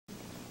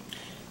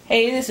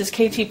Hey, this is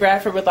KT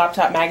Bradford with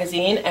Laptop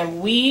Magazine, and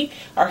we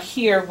are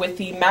here with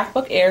the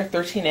MacBook Air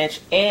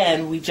 13-inch,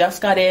 and we just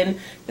got in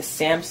the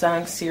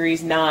Samsung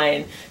Series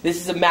 9. This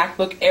is a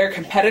MacBook Air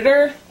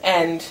competitor,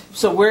 and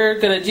so we're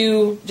going to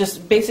do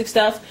just basic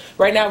stuff.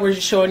 Right now we're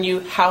just showing you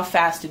how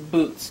fast it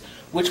boots.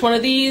 Which one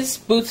of these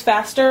boots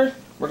faster?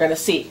 We're going to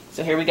see.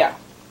 So here we go.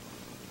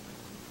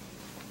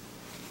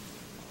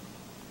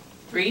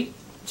 3,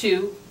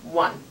 2,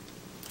 1.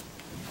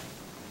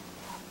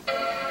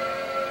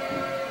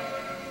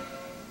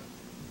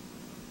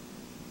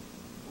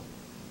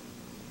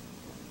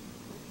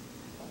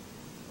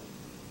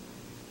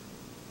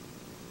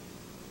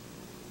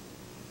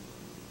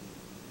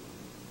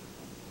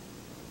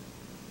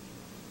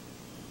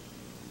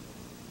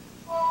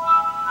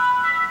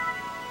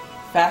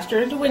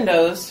 Faster into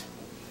Windows,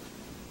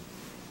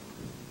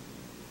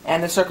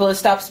 and the circle has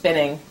stopped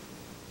spinning,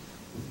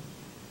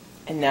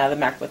 and now the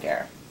MacBook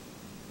Air.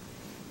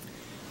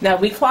 Now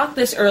we clocked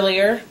this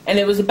earlier, and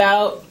it was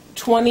about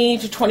 20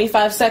 to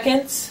 25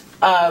 seconds.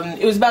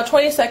 It was about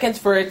 20 seconds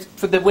for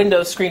the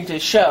Windows screen to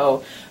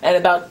show, and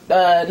about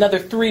another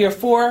 3 or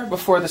 4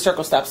 before the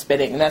circle stopped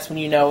spinning, and that's when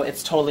you know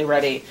it's totally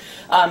ready.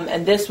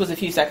 And this was a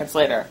few seconds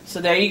later.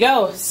 So there you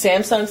go.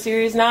 Samsung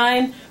Series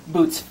 9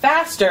 boots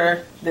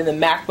faster than the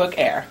MacBook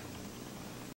Air.